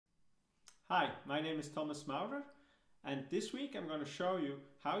Hi, my name is Thomas Maurer, and this week I'm going to show you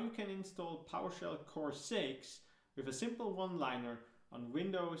how you can install PowerShell Core 6 with a simple one-liner on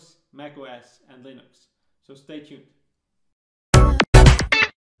Windows, macOS and Linux. So stay tuned.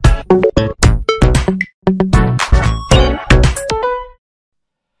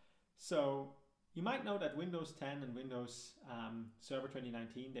 So you might know that Windows 10 and Windows Server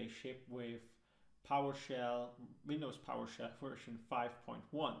 2019, they ship with PowerShell, Windows PowerShell version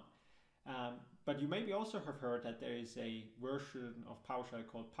 5.1. But you maybe also have heard that there is a version of PowerShell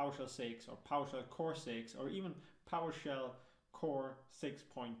called PowerShell 6 or PowerShell Core 6 or even PowerShell Core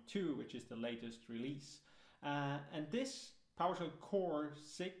 6.2, which is the latest release. And this PowerShell Core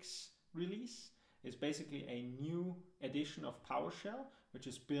 6 release is basically a new edition of PowerShell, which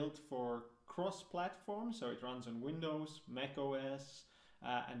is built for cross-platform, so it runs on Windows, macOS,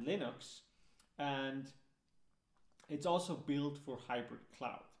 and Linux, and it's also built for hybrid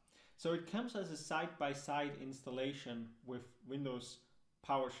cloud. So it comes as a side-by-side installation with Windows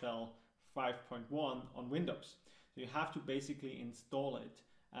PowerShell 5.1 on Windows. So you have to basically install it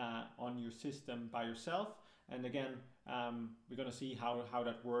on your system by yourself. And again, we're going to see how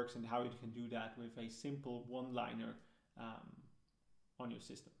that works and how you can do that with a simple one-liner on your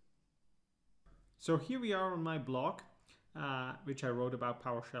system. So here we are on my blog, which I wrote about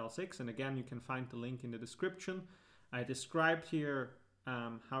PowerShell 6. And again, you can find the link in the description. I described here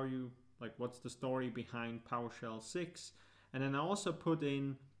how you, what's the story behind PowerShell 6. And then I also put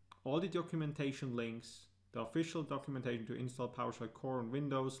in all the documentation links, the official documentation to install PowerShell Core on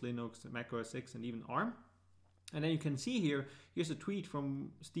Windows, Linux, Mac OS X, and even ARM. And then you can see here's a tweet from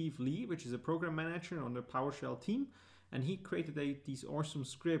Steve Lee, which is a program manager on the PowerShell team. And he created these awesome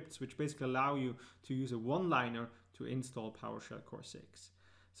scripts, which basically allow you to use a one-liner to install PowerShell Core 6.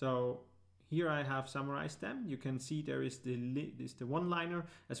 So here I have summarized them. You can see there is the one-liner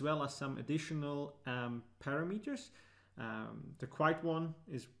as well as some additional parameters. The quiet one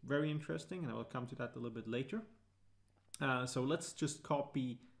is very interesting, and I will come to that a little bit later. So let's just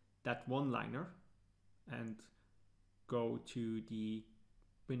copy that one-liner and go to the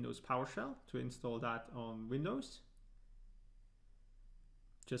Windows PowerShell to install that on Windows.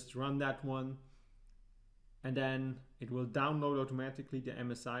 Just run that one, and then it will download automatically the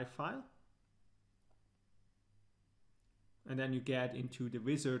MSI file. And then you get into the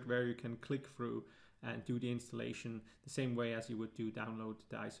wizard where you can click through and do the installation the same way as you would do download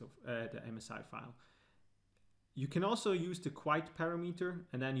the MSI file. You can also use the quiet parameter,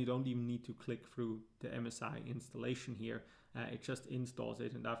 and then you don't even need to click through the MSI installation here. It just installs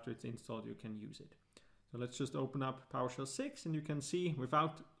it, and after it's installed, you can use it. So let's just open up PowerShell 6, and you can see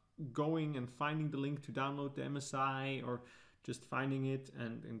without going and finding the link to download the MSI or just finding it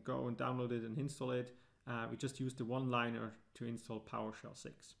and go and download it and install it, we just use the one-liner to install PowerShell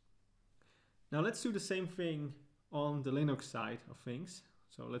 6. Now let's do the same thing on the Linux side of things.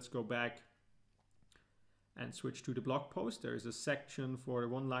 So let's go back and switch to the blog post. There is a section for the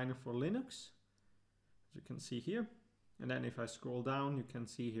one-liner for Linux, as you can see here. And then if I scroll down, you can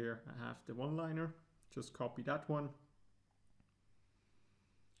see here I have the one-liner. Just copy that one.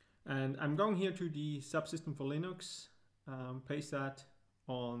 And I'm going here to the subsystem for Linux, paste that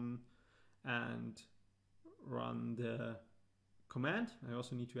on and run the command. I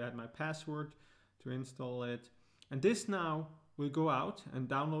also need to add my password to install it. And this now will go out and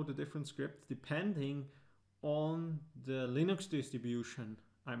download the different scripts depending on the Linux distribution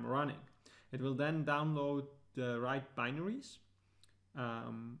I'm running. It will then download the right binaries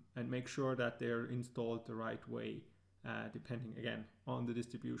and make sure that they're installed the right way, depending again on the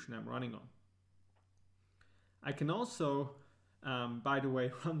distribution I'm running on. I can also, by the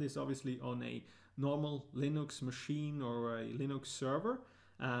way, run this obviously on a normal Linux machine or a Linux server,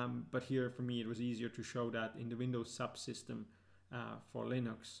 but here for me it was easier to show that in the Windows subsystem for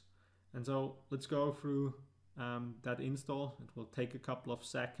Linux. And so let's go through that install. It will take a couple of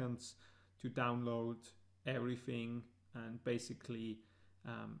seconds to download everything and basically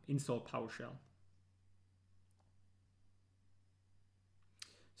install PowerShell.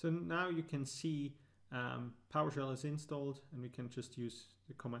 So now you can see PowerShell is installed, and we can just use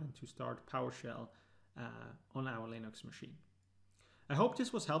the command to start PowerShell on our Linux machine. I hope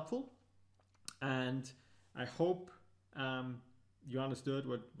this was helpful, and I hope you understood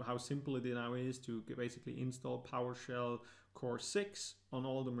how simple it now is to basically install PowerShell Core 6 on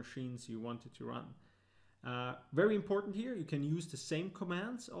all the machines you wanted to run. Very important here, you can use the same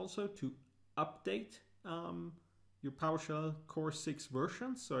commands also to update your PowerShell Core 6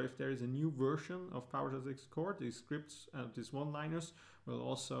 version. So if there is a new version of PowerShell 6 Core, these scripts, these one-liners will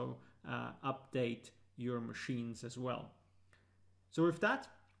also update your machines as well. So with that,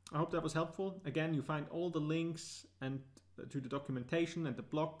 I hope that was helpful. Again, you find all the links and to the documentation and the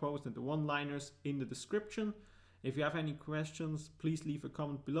blog post and the one-liners in the description. If you have any questions, please leave a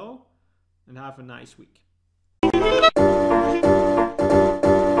comment below, and have a nice week.